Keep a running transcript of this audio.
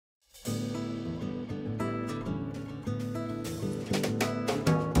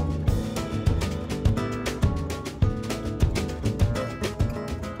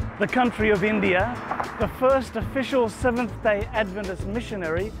the country of India, the first official Seventh-day Adventist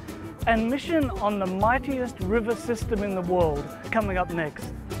missionary, and mission on the mightiest river system in the world, coming up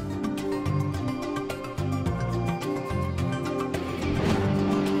next.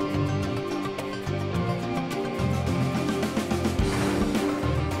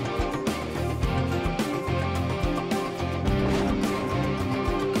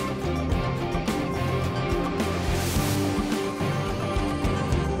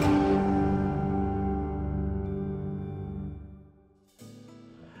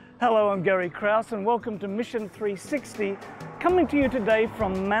 Hello, I'm Gary Krause and welcome to Mission 360, coming to you today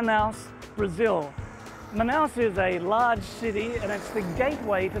from Manaus, Brazil. Manaus is a large city and it's the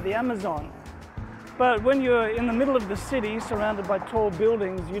gateway to the Amazon. But when you're in the middle of the city, surrounded by tall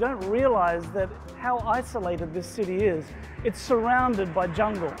buildings, you don't realize that how isolated this city is. It's surrounded by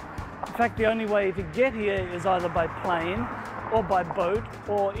jungle. In fact, the only way to get here is either by plane or by boat,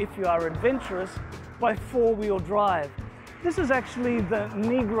 or if you are adventurous, by four-wheel drive. This is actually the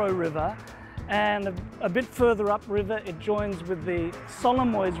Negro River, and a bit further upriver it joins with the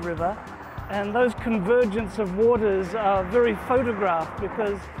Solimoes River, and those convergence of waters are very photographed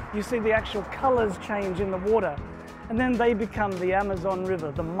because you see the actual colors change in the water, and then they become the Amazon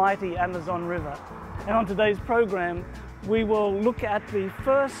River, the mighty Amazon River. And on today's program we will look at the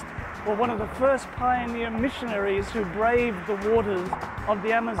first, or one of the first pioneer missionaries who braved the waters of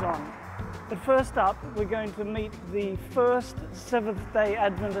the Amazon. But first up, we're going to meet the first Seventh-day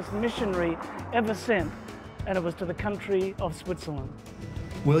Adventist missionary ever sent, and it was to the country of Switzerland.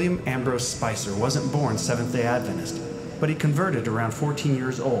 William Ambrose Spicer wasn't born Seventh-day Adventist, but he converted around 14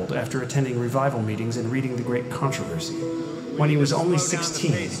 years old after attending revival meetings and reading the Great Controversy. When he was only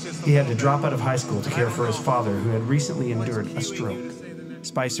 16, he had to drop out of high school to care for his father, who had recently endured a stroke.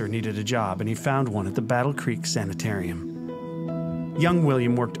 Spicer needed a job, and he found one at the Battle Creek Sanitarium. Young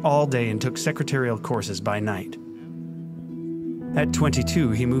William worked all day and took secretarial courses by night. At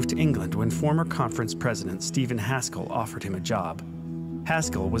 22, he moved to England when former conference president Stephen Haskell offered him a job.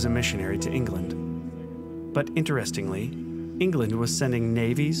 Haskell was a missionary to England. But interestingly, England was sending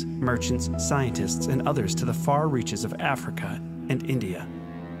navies, merchants, scientists, and others to the far reaches of Africa and India.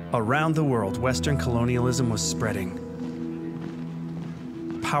 Around the world, Western colonialism was spreading.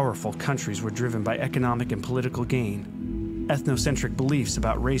 Powerful countries were driven by economic and political gain, ethnocentric beliefs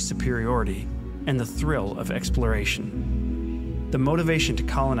about race superiority, and the thrill of exploration. The motivation to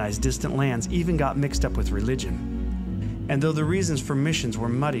colonize distant lands even got mixed up with religion. And though the reasons for missions were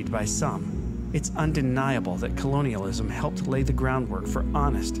muddied by some, it's undeniable that colonialism helped lay the groundwork for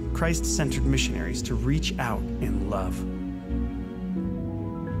honest, Christ-centered missionaries to reach out in love.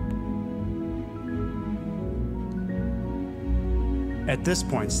 At this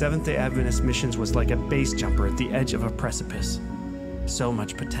point, Seventh-day Adventist missions was like a base jumper at the edge of a precipice. So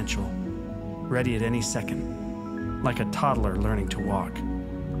much potential, ready at any second, like a toddler learning to walk,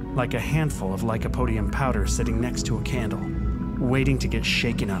 like a handful of lycopodium powder sitting next to a candle, waiting to get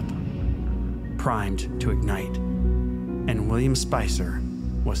shaken up, primed to ignite. And William Spicer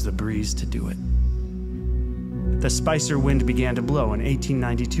was the breeze to do it. The Spicer wind began to blow in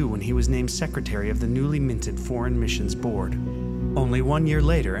 1892 when he was named secretary of the newly minted Foreign Missions Board. Only 1 year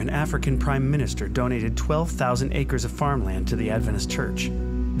later, an African prime minister donated 12,000 acres of farmland to the Adventist Church.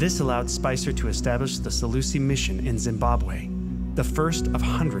 This allowed Spicer to establish the Salusi Mission in Zimbabwe, the first of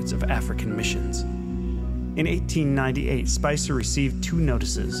hundreds of African missions. In 1898, Spicer received two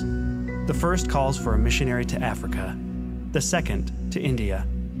notices. The first calls for a missionary to Africa, the second to India.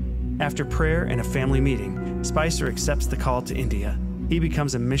 After prayer and a family meeting, Spicer accepts the call to India. He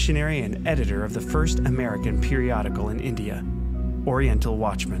becomes a missionary and editor of the first American periodical in India, Oriental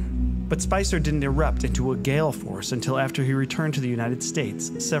Watchman. But Spicer didn't erupt into a gale force until after he returned to the United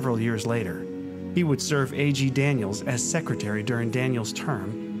States several years later. He would serve A.G. Daniels as secretary during Daniels'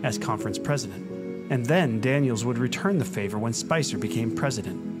 term as conference president. And then Daniels would return the favor when Spicer became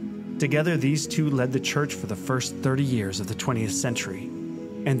president. Together, these two led the church for the first 30 years of the 20th century.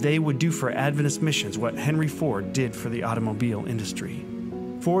 And they would do for Adventist missions what Henry Ford did for the automobile industry.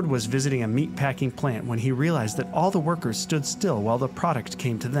 Ford was visiting a meat-packing plant when he realized that all the workers stood still while the product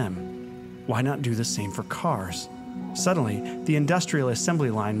came to them. Why not do the same for cars? Suddenly, the industrial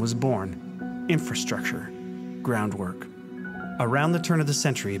assembly line was born. Infrastructure, groundwork. Around the turn of the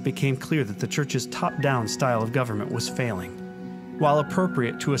century, it became clear that the church's top-down style of government was failing. While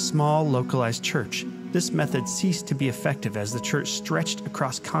appropriate to a small, localized church, this method ceased to be effective as the church stretched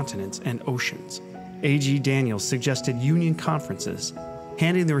across continents and oceans. A.G. Daniels suggested union conferences,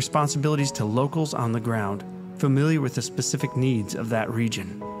 handing the responsibilities to locals on the ground, familiar with the specific needs of that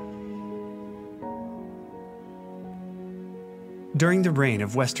region. During the reign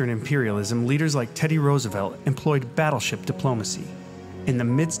of Western imperialism, leaders like Teddy Roosevelt employed battleship diplomacy. In the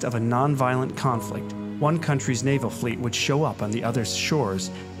midst of a nonviolent conflict, one country's naval fleet would show up on the other's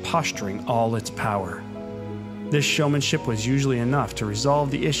shores, posturing all its power. This showmanship was usually enough to resolve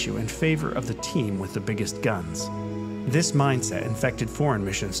the issue in favor of the team with the biggest guns. This mindset infected foreign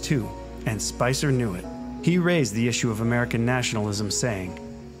missions too, and Spicer knew it. He raised the issue of American nationalism, saying,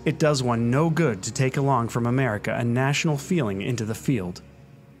 "It does one no good to take along from America a national feeling into the field."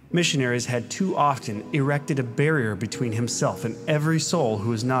 Missionaries had too often erected a barrier between himself and every soul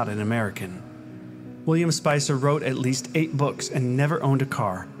who is not an American. William Spicer wrote at least 8 books and never owned a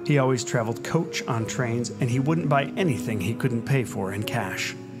car. He always traveled coach on trains, and he wouldn't buy anything he couldn't pay for in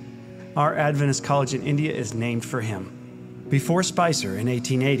cash. Our Adventist college in India is named for him. Before Spicer in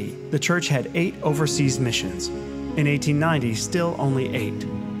 1880, the church had 8 overseas missions. In 1890, still only 8,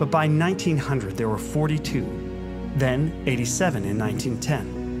 but by 1900 there were 42. Then 87 in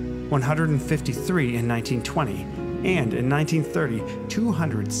 1910, 153 in 1920, and in 1930,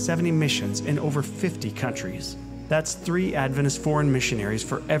 270 missions in over 50 countries. That's 3 Adventist foreign missionaries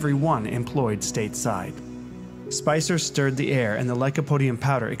for every 1 employed stateside. Spicer stirred the air and the lycopodium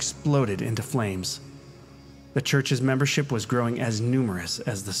powder exploded into flames. The church's membership was growing as numerous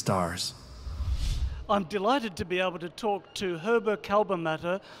as the stars. I'm delighted to be able to talk to Herbert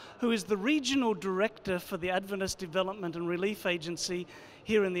Kalbermatter, who is the Regional Director for the Adventist Development and Relief Agency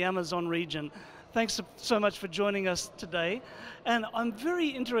here in the Amazon region. Thanks so much for joining us today. And I'm very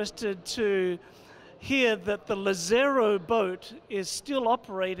interested to hear that the Lazaro boat is still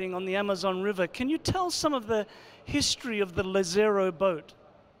operating on the Amazon River. Can you tell some of the history of the Lazaro boat?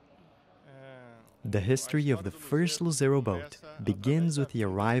 The history of the first Lazaro boat begins with the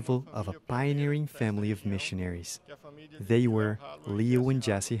arrival of a pioneering family of missionaries. They were Leo and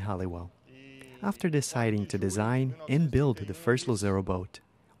Jessie Halliwell. After deciding to design and build the first Lazaro boat,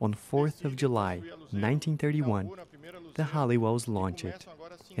 on 4th of July, 1931, the Halliwells launched it,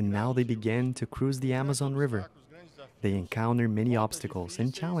 and now they began to cruise the Amazon River. They encounter many obstacles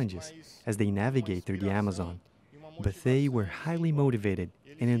and challenges as they navigate through the Amazon, but they were highly motivated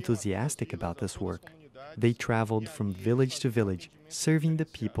and enthusiastic about this work. They traveled from village to village, serving the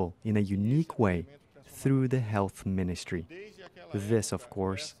people in a unique way through the health ministry. This, of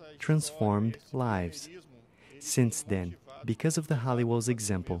course, transformed lives. Since then, because of the Halliwell's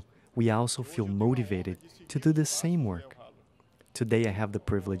example, we also feel motivated to do the same work. Today I have the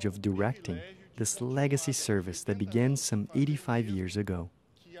privilege of directing this legacy service that began some 85 years ago.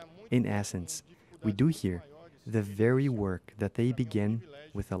 In essence, we do here the very work that they began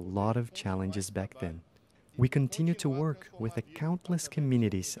with a lot of challenges back then. We continue to work with the countless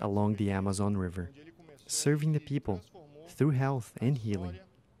communities along the Amazon River, serving the people through health and healing.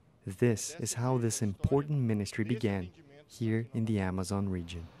 This is how this important ministry began here in the Amazon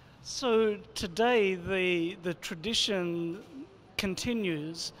region. So today the tradition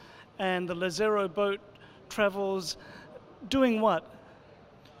continues and the Lazaro boat travels doing what?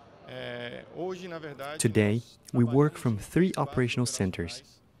 Today, we work from 3 operational centers.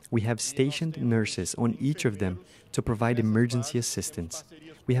 We have stationed nurses on each of them to provide emergency assistance.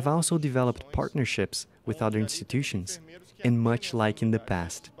 We have also developed partnerships with other institutions, and much like in the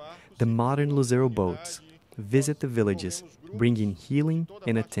past, the modern Lazaro boats visit the villages, bringing healing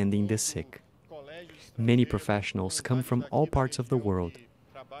and attending the sick. Many professionals come from all parts of the world.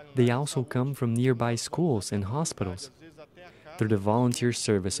 They also come from nearby schools and hospitals. Through the volunteer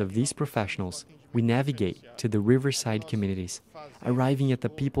service of these professionals, we navigate to the riverside communities, arriving at the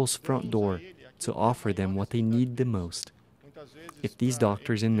people's front door to offer them what they need the most. If these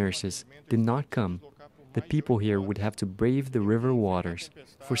doctors and nurses did not come, the people here would have to brave the river waters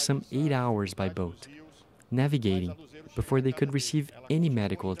for some 8 hours by boat, navigating before they could receive any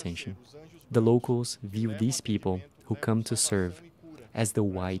medical attention. The locals view these people who come to serve as the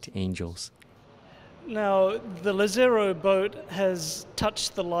white angels. Now, the Lazaro boat has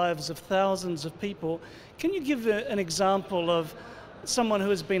touched the lives of thousands of people. Can you give an example of someone who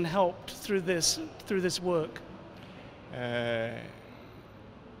has been helped through this work?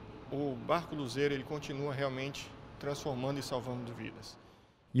 O barco luzeiro ele continua realmente transformando e salvando vidas.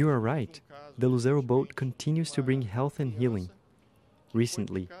 You are right. The Lazaro boat continues to bring health and healing.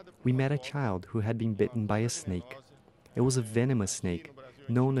 Recently, we met a child who had been bitten by a snake. It was a venomous snake,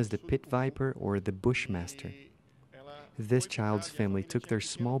 known as the pit viper or the bushmaster. This child's family took their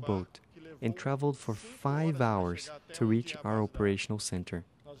small boat and traveled for 5 hours to reach our operational center.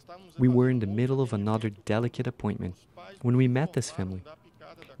 We were in the middle of another delicate appointment when we met this family.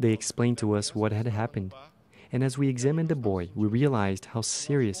 They explained to us what had happened, and as we examined the boy, we realized how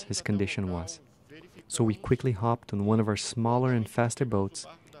serious his condition was. so we quickly hopped on one of our smaller and faster boats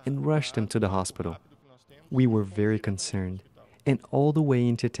and rushed him to the hospital. We were very concerned, and all the way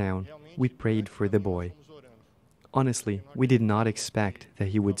into town, we prayed for the boy. Honestly, we did not expect that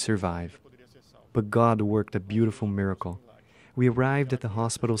he would survive. But God worked a beautiful miracle. We arrived at the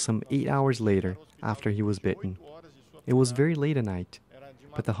hospital some 8 hours later after he was bitten. It was very late at night,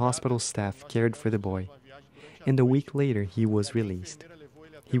 but the hospital staff cared for the boy, and a week later he was released.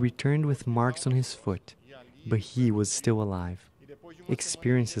 He returned with marks on his foot, but he was still alive.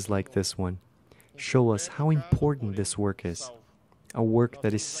 Experiences like this one show us how important this work is, a work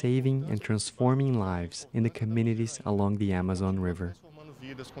that is saving and transforming lives in the communities along the Amazon River.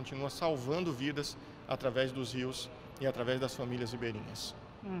 Continua salvando vidas através dos rios e através das famílias ribeirinhas.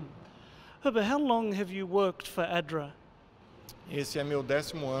 Herbert, how long have you worked for ADRA? Esse é meu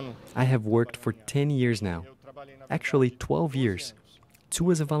 10º ano. I have worked for 10 years now, actually 12 years, 2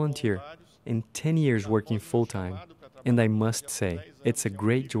 as a volunteer and 10 years working full-time. And I must say, it's a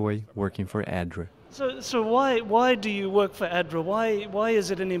great joy working for ADRA. So why do you work for ADRA? Why is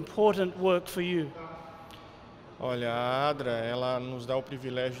it an important work for you? Olha, a ADRA, ela nos dá o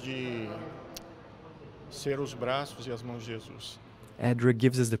privilégio de ser os braços e as mãos de Jesus. ADRA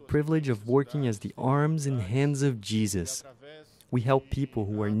gives us the privilege of working as the arms and hands of Jesus. We help people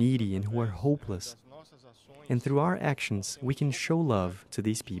who are needy and who are hopeless. And through our actions, we can show love to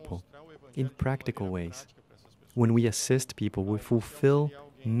these people in practical ways. When we assist people, we fulfill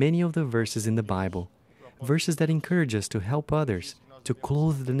many of the verses in the Bible, verses that encourage us to help others, to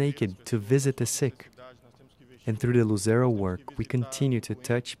clothe the naked, to visit the sick. And through the Luzero work, we continue to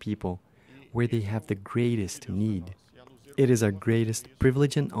touch people where they have the greatest need. It is our greatest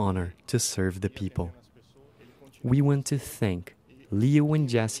privilege and honor to serve the people. We want to thank Leo and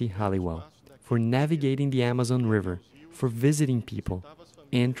Jessie Halliwell for navigating the Amazon River, for visiting people,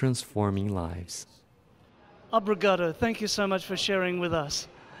 and transforming lives. Obrigado, thank you so much for sharing with us.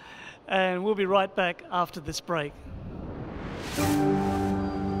 And we'll be right back after this break.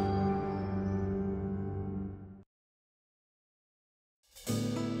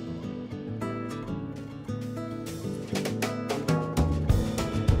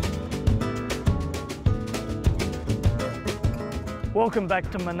 Welcome back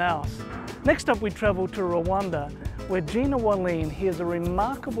to Manaus. Next up we travel to Rwanda, where Gina Walleen hears a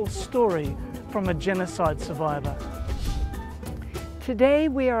remarkable story from a genocide survivor. Today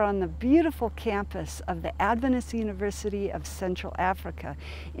we are on the beautiful campus of the Adventist University of Central Africa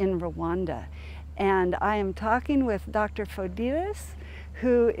in Rwanda. And I am talking with Dr. Fodiris,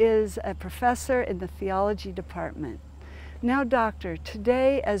 who is a professor in the theology department. Now, Doctor,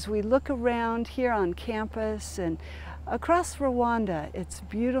 today as we look around here on campus and across Rwanda, it's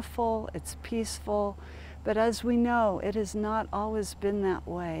beautiful, it's peaceful, but as we know, it has not always been that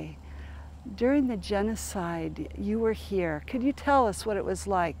way. During the genocide, you were here. Could you tell us what it was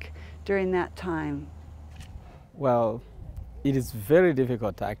like during that time? Well, it is very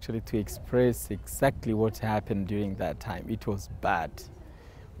difficult actually to express exactly what happened during that time. It was bad,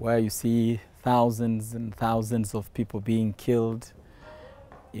 where you see thousands and thousands of people being killed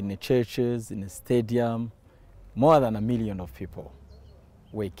in the churches, in the stadium. More than 1 million of people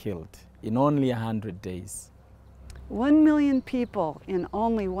were killed in only 100 days. 1 million people in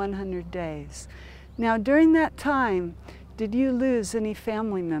only 100 days. Now, during that time, did you lose any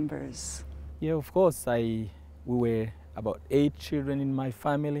family members? Yeah, of course. We were about 8 children in my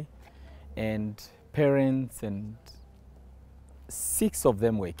family, and parents, and 6 of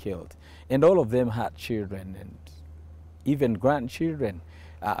them were killed. And all of them had children and even grandchildren.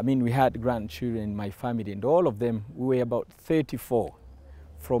 We had grandchildren in my family, and all of them, we were about 34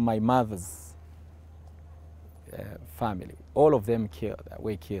 from my mother's family. All of them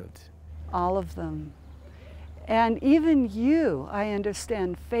were killed. All of them. And even you, I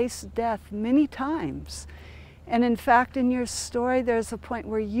understand, faced death many times. And in fact, in your story, there's a point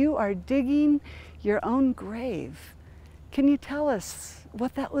where you are digging your own grave. Can you tell us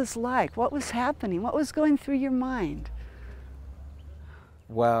what that was like? What was happening? What was going through your mind?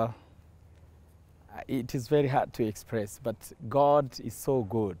 Well, it is very hard to express, but God is so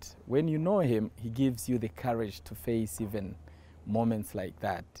good. When you know Him, He gives you the courage to face even moments like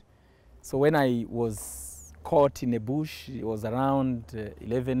that. So when I was caught in a bush, it was around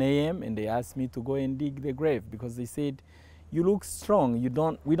 11 a.m. and they asked me to go and dig the grave because they said, "You look strong.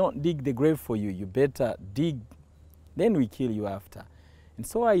 We don't dig the grave for you. You better dig, then we kill you after." And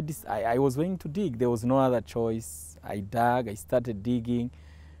so I was going to dig. There was no other choice. I dug. I started digging.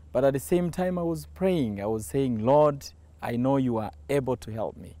 But at the same time, I was praying. I was saying, "Lord, I know you are able to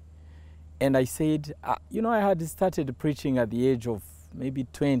help me." And I said, I had started preaching at the age of maybe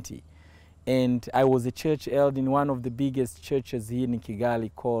 20. And I was a church elder in one of the biggest churches here in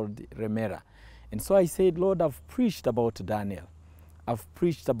Kigali called Remera. And so I said, Lord, I've preached about Daniel. I've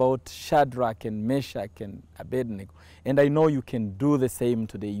preached about Shadrach and Meshach and Abednego. And I know you can do the same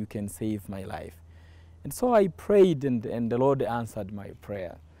today. You can save my life. And so I prayed, and the Lord answered my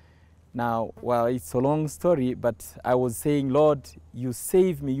prayer. Now, well, it's a long story, but I was saying, Lord, you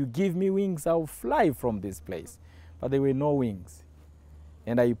save me. You give me wings. I'll fly from this place. But there were no wings.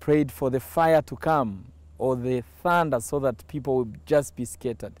 And I prayed for the fire to come or the thunder so that people would just be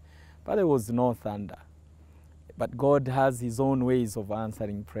scattered. But there was no thunder. But God has his own ways of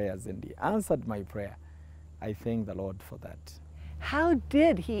answering prayers, and he answered my prayer. I thank the Lord for that. How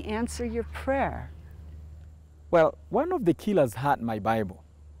did he answer your prayer? Well, one of the killers had my Bible.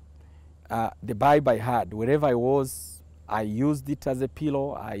 The Bible I had. Wherever I was, I used it as a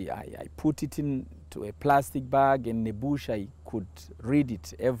pillow. I put it into a plastic bag in the bush. I could read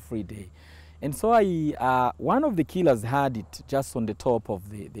it every day. And so one of the killers had it just on the top of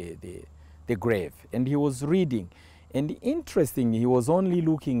the grave, and he was reading. And interesting, he was only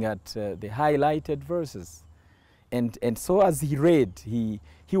looking at the highlighted verses. And so as he read, he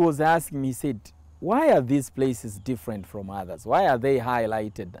was asking me, he said, why are these places different from others? Why are they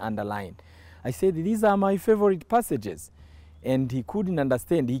highlighted, underlined? I said, these are my favorite passages. And he couldn't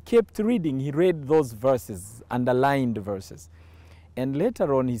understand. He kept reading. He read those verses, underlined verses. And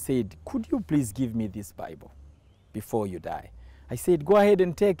later on he said, could you please give me this Bible before you die? I said, go ahead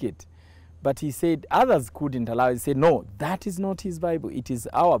and take it. But he said others couldn't allow. He said, no, that is not his Bible. It is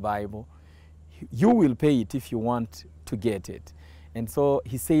our Bible. You will pay it if you want to get it. And so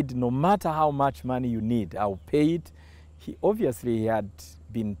he said, no matter how much money you need, I'll pay it. He had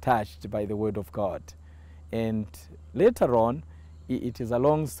been touched by the word of God. And later on, it is a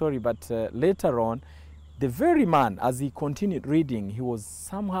long story, but later on, the very man, as he continued reading, he was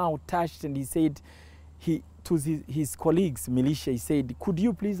somehow touched, and he said, to his colleagues, militia, he said, could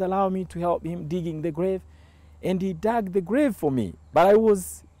you please allow me to help him digging the grave? And he dug the grave for me. But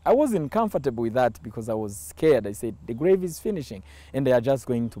I wasn't comfortable with that because I was scared. I said, the grave is finishing, and they are just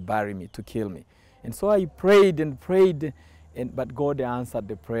going to bury me, to kill me. And so I prayed and prayed, but God answered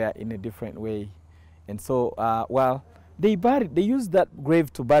the prayer in a different way. And so, they used that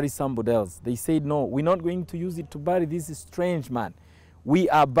grave to bury somebody else. They said, no, we're not going to use it to bury this strange man. We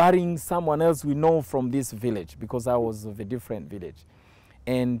are burying someone else we know from this village, because I was of a different village.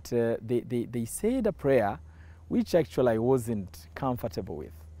 And they said a prayer which actually I wasn't comfortable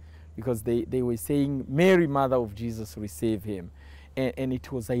with, because they were saying, Mary, Mother of Jesus, receive him. And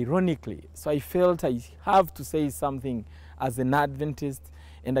it was ironically. So I felt I have to say something as an Adventist.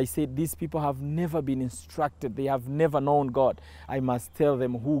 And I said, these people have never been instructed. They have never known God. I must tell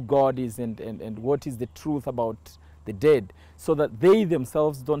them who God is and what is the truth about the dead, so that they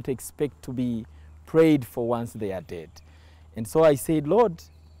themselves don't expect to be prayed for once they are dead. And so I said, Lord,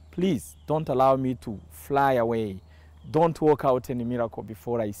 please don't allow me to fly away. Don't work out any miracle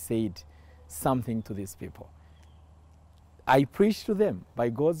before I said something to these people. I preached to them by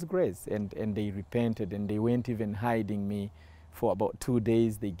God's grace, and they repented, and they weren't even hiding me for about 2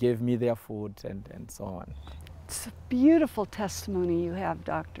 days. They gave me their food and so on. It's a beautiful testimony you have,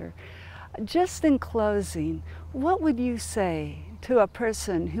 Doctor. Just in closing, what would you say to a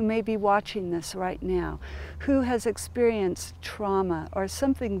person who may be watching this right now, who has experienced trauma or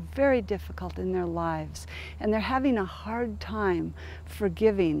something very difficult in their lives, and they're having a hard time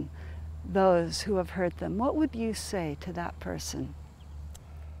forgiving those who have hurt them? What would you say to that person?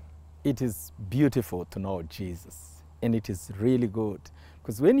 It is beautiful to know Jesus, and it is really good,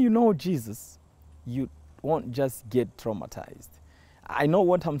 because when you know Jesus, you won't just get traumatized. I know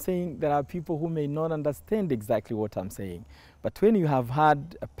what I'm saying. There are people who may not understand exactly what I'm saying, but when you have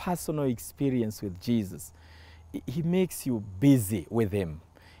had a personal experience with Jesus, he makes you busy with him,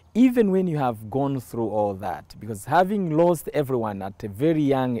 even when you have gone through all that. Because having lost everyone at a very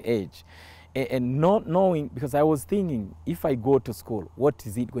young age, and not knowing, because I was thinking, if I go to school, what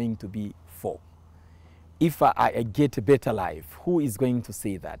is it going to be for? If I get a better life, who is going to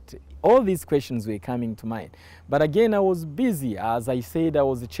say that? All these questions were coming to mind. But again, I was busy. As I said, I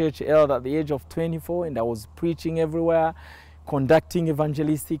was a church elder at the age of 24, and I was preaching everywhere, conducting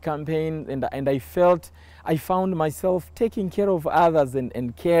evangelistic campaigns, and I found myself taking care of others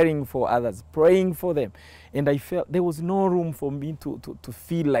and caring for others, praying for them. And I felt there was no room for me to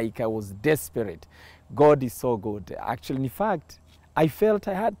feel like I was desperate. God is so good. Actually, in fact, I felt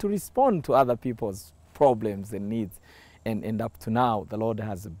I had to respond to other people's problems and needs. And up to now, the Lord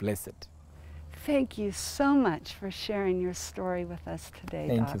has blessed. Thank you so much for sharing your story with us today,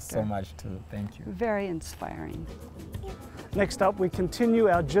 Thank Doctor. you so much, too. Thank you. Very inspiring. Next up, we continue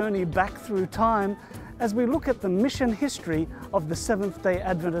our journey back through time as we look at the mission history of the Seventh-day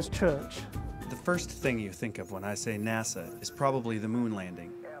Adventist Church. The first thing you think of when I say NASA is probably the moon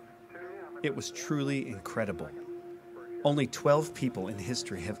landing. It was truly incredible. Only 12 people in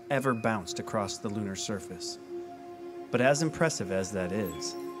history have ever bounced across the lunar surface. But as impressive as that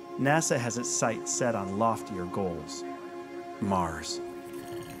is, NASA has its sights set on loftier goals: Mars.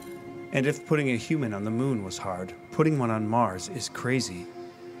 And if putting a human on the moon was hard, putting one on Mars is crazy.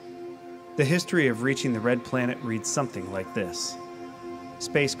 The history of reaching the red planet reads something like this.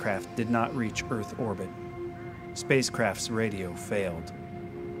 Spacecraft did not reach Earth orbit. Spacecraft's radio failed.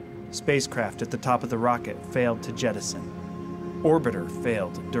 Spacecraft at the top of the rocket failed to jettison. Orbiter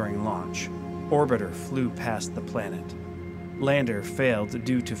failed during launch. Orbiter flew past the planet. Lander failed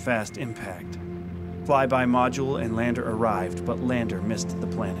due to fast impact. Flyby module and lander arrived, but lander missed the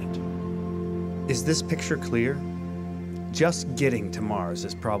planet. Is this picture clear? Just getting to Mars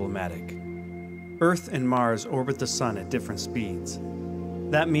is problematic. Earth and Mars orbit the Sun at different speeds.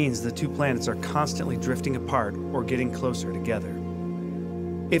 That means the two planets are constantly drifting apart or getting closer together.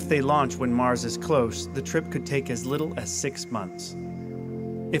 If they launch when Mars is close, the trip could take as little as 6 months.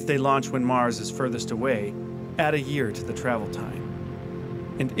 If they launch when Mars is furthest away, add a year to the travel time.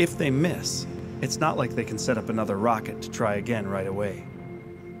 And if they miss, it's not like they can set up another rocket to try again right away.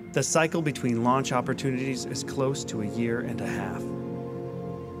 The cycle between launch opportunities is close to a year and a half.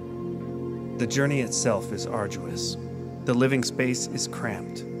 The journey itself is arduous. The living space is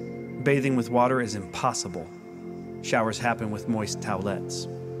cramped. Bathing with water is impossible. Showers happen with moist towelettes.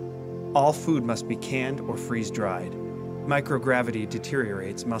 All food must be canned or freeze-dried. Microgravity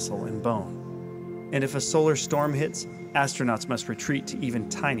deteriorates muscle and bone. And if a solar storm hits, astronauts must retreat to even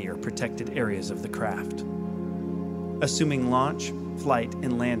tinier protected areas of the craft. Assuming launch, flight,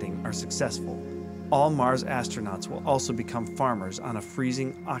 and landing are successful, all Mars astronauts will also become farmers on a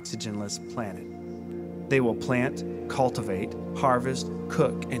freezing, oxygenless planet. They will plant, cultivate, harvest,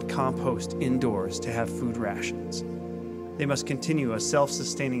 cook, and compost indoors to have food rations. They must continue a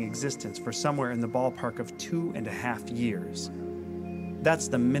self-sustaining existence for somewhere in the ballpark of 2.5 years. That's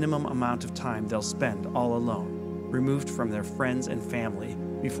the minimum amount of time they'll spend all alone, removed from their friends and family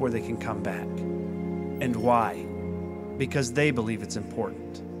before they can come back. And why? Because they believe it's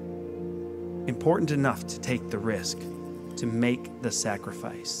important. Important enough to take the risk, to make the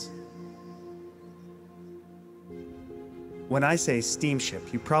sacrifice. When I say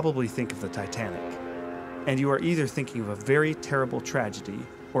steamship, you probably think of the Titanic, and you are either thinking of a very terrible tragedy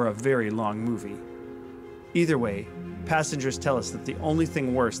or a very long movie. Either way, passengers tell us that the only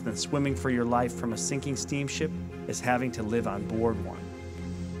thing worse than swimming for your life from a sinking steamship is having to live on board one.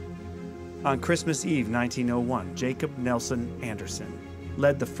 On Christmas Eve 1901, Jacob Nelson Anderson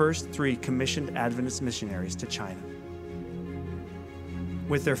led the first 3 commissioned Adventist missionaries to China.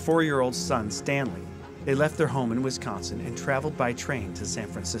 With their 4-year-old son, Stanley, they left their home in Wisconsin and traveled by train to San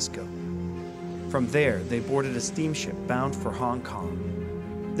Francisco. From there, they boarded a steamship bound for Hong Kong.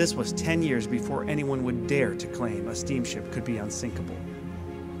 This was 10 years before anyone would dare to claim a steamship could be unsinkable.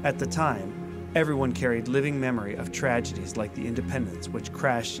 At the time, everyone carried living memory of tragedies like the Independence, which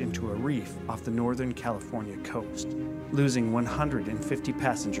crashed into a reef off the northern California coast, losing 150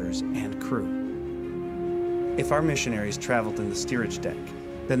 passengers and crew. If our missionaries traveled in the steerage deck,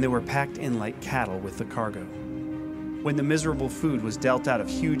 then they were packed in like cattle with the cargo. When the miserable food was dealt out of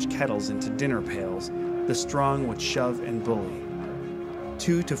huge kettles into dinner pails, the strong would shove and bully.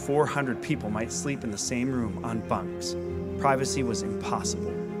 200 to 400 people might sleep in the same room on bunks. Privacy was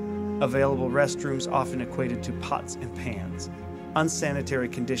impossible. Available restrooms often equated to pots and pans. Unsanitary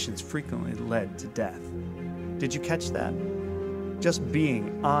conditions frequently led to death. Did you catch that? Just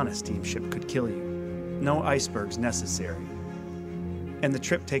being on a steamship could kill you. No icebergs necessary. And the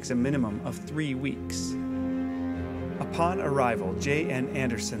trip takes a minimum of 3 weeks. Upon arrival, J.N.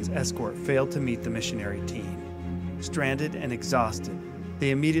 Anderson's escort failed to meet the missionary team. Stranded and exhausted, they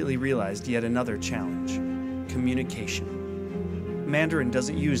immediately realized yet another challenge: communication. Mandarin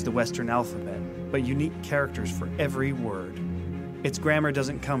doesn't use the Western alphabet, but unique characters for every word. Its grammar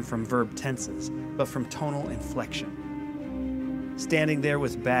doesn't come from verb tenses, but from tonal inflection. Standing there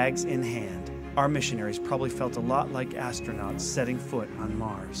with bags in hand, our missionaries probably felt a lot like astronauts setting foot on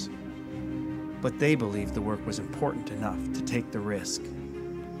Mars. But they believed the work was important enough to take the risk,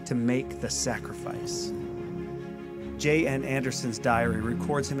 to make the sacrifice. J.N. Anderson's diary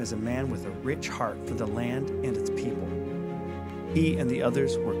records him as a man with a rich heart for the land and its people. He and the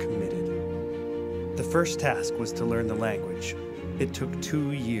others were committed. The first task was to learn the language. It took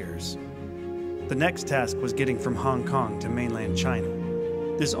 2 years. The next task was getting from Hong Kong to mainland China.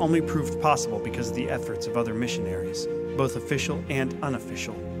 This only proved possible because of the efforts of other missionaries, both official and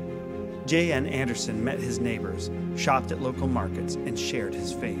unofficial. J.N. Anderson met his neighbors, shopped at local markets, and shared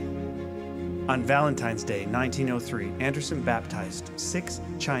his faith. On Valentine's Day, 1903, Anderson baptized 6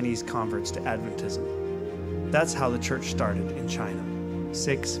 Chinese converts to Adventism. That's how the church started in China.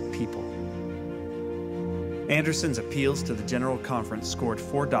 6 people. Anderson's appeals to the General Conference scored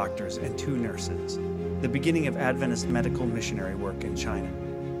 4 doctors and 2 nurses, the beginning of Adventist medical missionary work in China.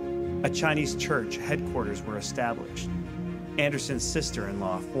 A Chinese church headquarters were established. Anderson's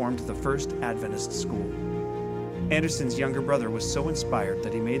sister-in-law formed the first Adventist school. Anderson's younger brother was so inspired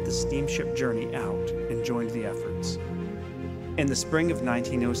that he made the steamship journey out and joined the efforts. In the spring of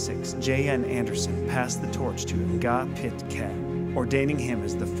 1906, J.N. Anderson passed the torch to Nga Pit Ket, ordaining him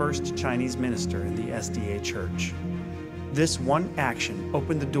as the first Chinese minister in the SDA church. This one action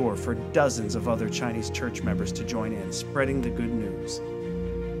opened the door for dozens of other Chinese church members to join in, spreading the good news.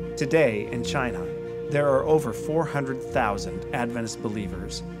 Today, in China, there are over 400,000 Adventist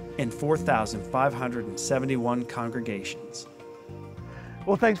believers in 4,571 congregations.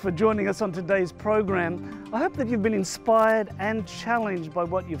 Well, thanks for joining us on today's program. I hope that you've been inspired and challenged by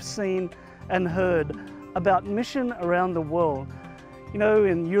what you've seen and heard about mission around the world. You know,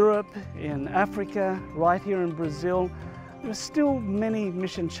 in Europe, in Africa, right here in Brazil, there are still many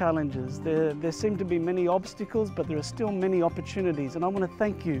mission challenges. There seem to be many obstacles, but there are still many opportunities. And I want to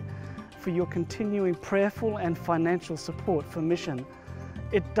thank you for your continuing prayerful and financial support for mission.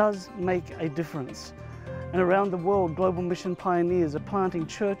 It does make a difference. And around the world, Global Mission Pioneers are planting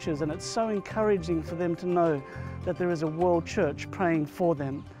churches, and it's so encouraging for them to know that there is a world church praying for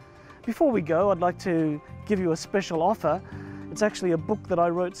them. Before we go, I'd like to give you a special offer. It's actually a book that I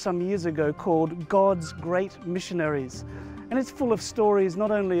wrote some years ago called God's Great Missionaries. And it's full of stories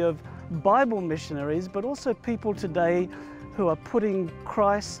not only of Bible missionaries, but also people today who are putting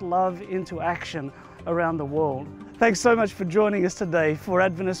Christ's love into action around the world. Thanks so much for joining us today for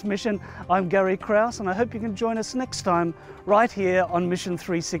Adventist Mission. I'm Gary Krause, and I hope you can join us next time right here on Mission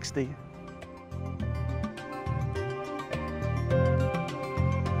 360.